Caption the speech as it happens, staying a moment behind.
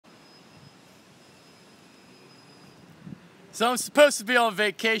So I'm supposed to be on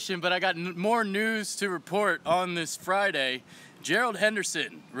vacation, but I got more news to report on this Friday. Gerald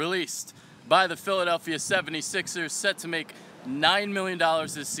Henderson, released by the Philadelphia 76ers, set to make $9 million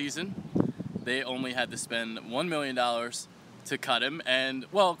this season. They only had to spend $1 million to cut him, and,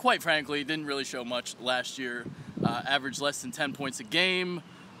 well, quite frankly, didn't really show much last year. Averaged less than 10 points a game,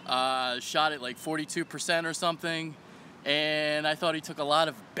 shot at like 42% or something, and I thought he took a lot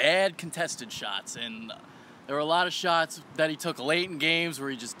of bad contested shots, and there were a lot of shots that he took late in games where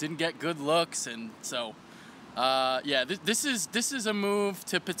he just didn't get good looks, and so, yeah, this is a move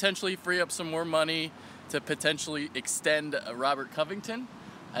to potentially free up some more money to potentially extend Robert Covington.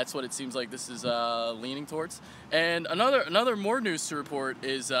 That's what it seems like this is leaning towards. And another more news to report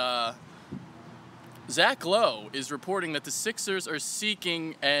is Zach Lowe is reporting that the Sixers are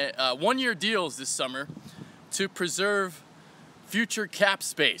seeking one-year deals this summer to preserve future cap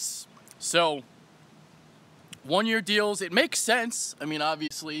space. So, one-year deals, it makes sense. I mean,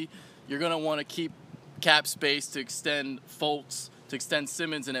 obviously, you're going to want to keep cap space to extend Fultz, to extend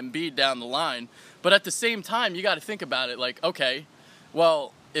Simmons and Embiid down the line. But at the same time, you got to think about it like, okay,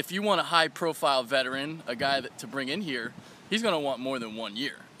 well, if you want a high-profile veteran, a guy to bring in here, he's going to want more than 1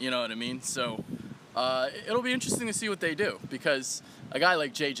 year. You know what I mean? So it'll be interesting to see what they do, because a guy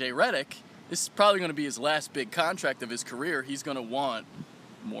like J.J. Redick, this is probably going to be his last big contract of his career. He's going to want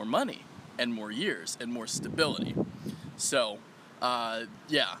more money and more years and more stability. So,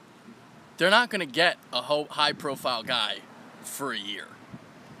 yeah, they're not going to get a high-profile guy for a year.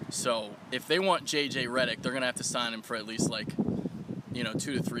 So if they want J.J. Redick, they're going to have to sign him for at least, like, 2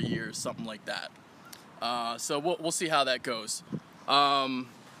 to 3 years, something like that. So we'll see how that goes.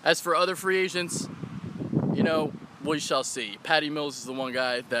 As for other free agents, we shall see. Patty Mills is the one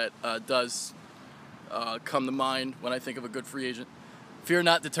guy that does come to mind when I think of a good free agent. Fear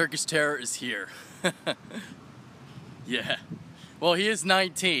not, the Turkish terror is here. Yeah. Well, he is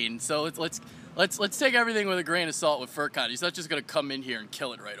 19, so let's take everything with a grain of salt with Fedkiw. He's not just gonna come in here and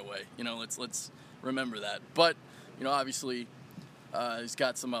kill it right away. Let's remember that. But obviously, he's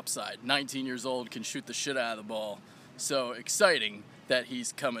got some upside. 19 years old, can shoot the shit out of the ball. So exciting that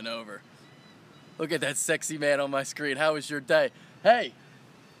he's coming over. Look at that sexy man on my screen. How was your day? Hey,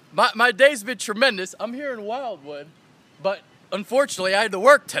 my day's been tremendous. I'm here in Wildwood, but unfortunately, I had to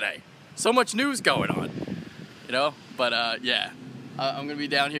work today. So much news going on, But yeah, I'm gonna be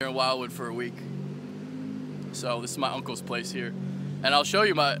down here in Wildwood for a week. So this is my uncle's place here, and I'll show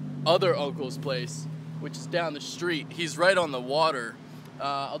you my other uncle's place, which is down the street. He's right on the water.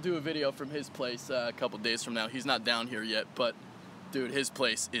 I'll do a video from his place a couple days from now. He's not down here yet, but dude, his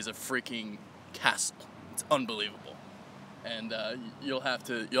place is a freaking castle. It's unbelievable, and you'll have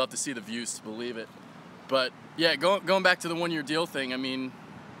to see the views to believe it. But yeah, going back to the one-year deal thing, I mean,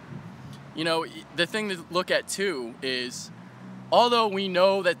 the thing to look at too is, although we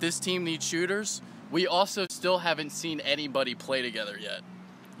know that this team needs shooters, we also still haven't seen anybody play together yet.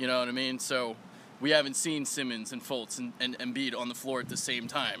 You know what I mean? So we haven't seen Simmons and Fultz and Embiid on the floor at the same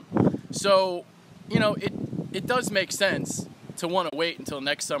time. So, it does make sense to want to wait until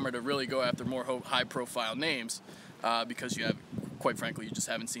next summer to really go after more high-profile names, because quite frankly, you just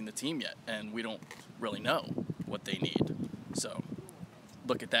haven't seen the team yet, and we don't really know what they need. So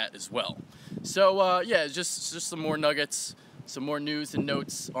look at that as well. So yeah, just some more nuggets, some more news and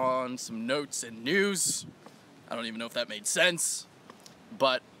notes on some notes and news. I don't even know if that made sense,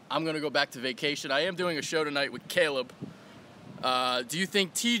 but I'm going to go back to vacation. I am doing a show tonight with Caleb. Do you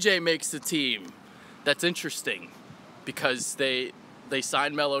think TJ makes the team? That's interesting, because they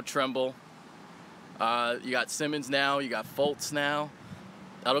signed Melo Tremble. You got Simmons now. You got Fultz now.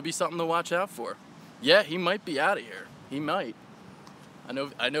 That'll be something to watch out for. Yeah, he might be out of here. He might.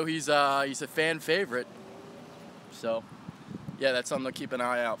 I know he's a fan favorite. So, yeah, that's something to keep an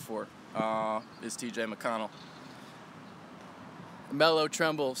eye out for. Is TJ McConnell. Melo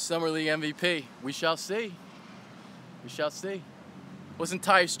Tremble, Summer League MVP. We shall see. We shall see. Wasn't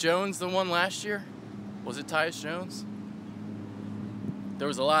Tyus Jones the one last year? Was it Tyus Jones? There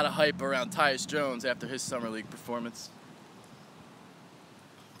was a lot of hype around Tyus Jones after his Summer League performance.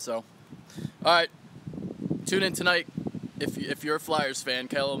 So, all right, tune in tonight. If you're a Flyers fan,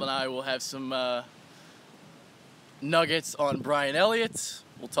 Caleb and I will have some nuggets on Brian Elliott.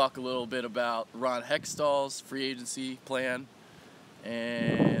 We'll talk a little bit about Ron Hextall's free agency plan.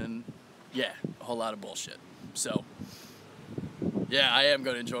 And yeah, a whole lot of bullshit. So yeah, I am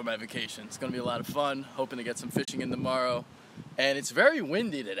going to enjoy my vacation. It's going to be a lot of fun. Hoping to get some fishing in tomorrow. And it's very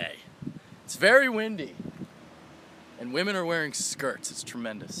windy today. It's very windy. And women are wearing skirts. It's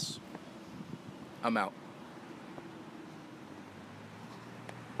tremendous. I'm out.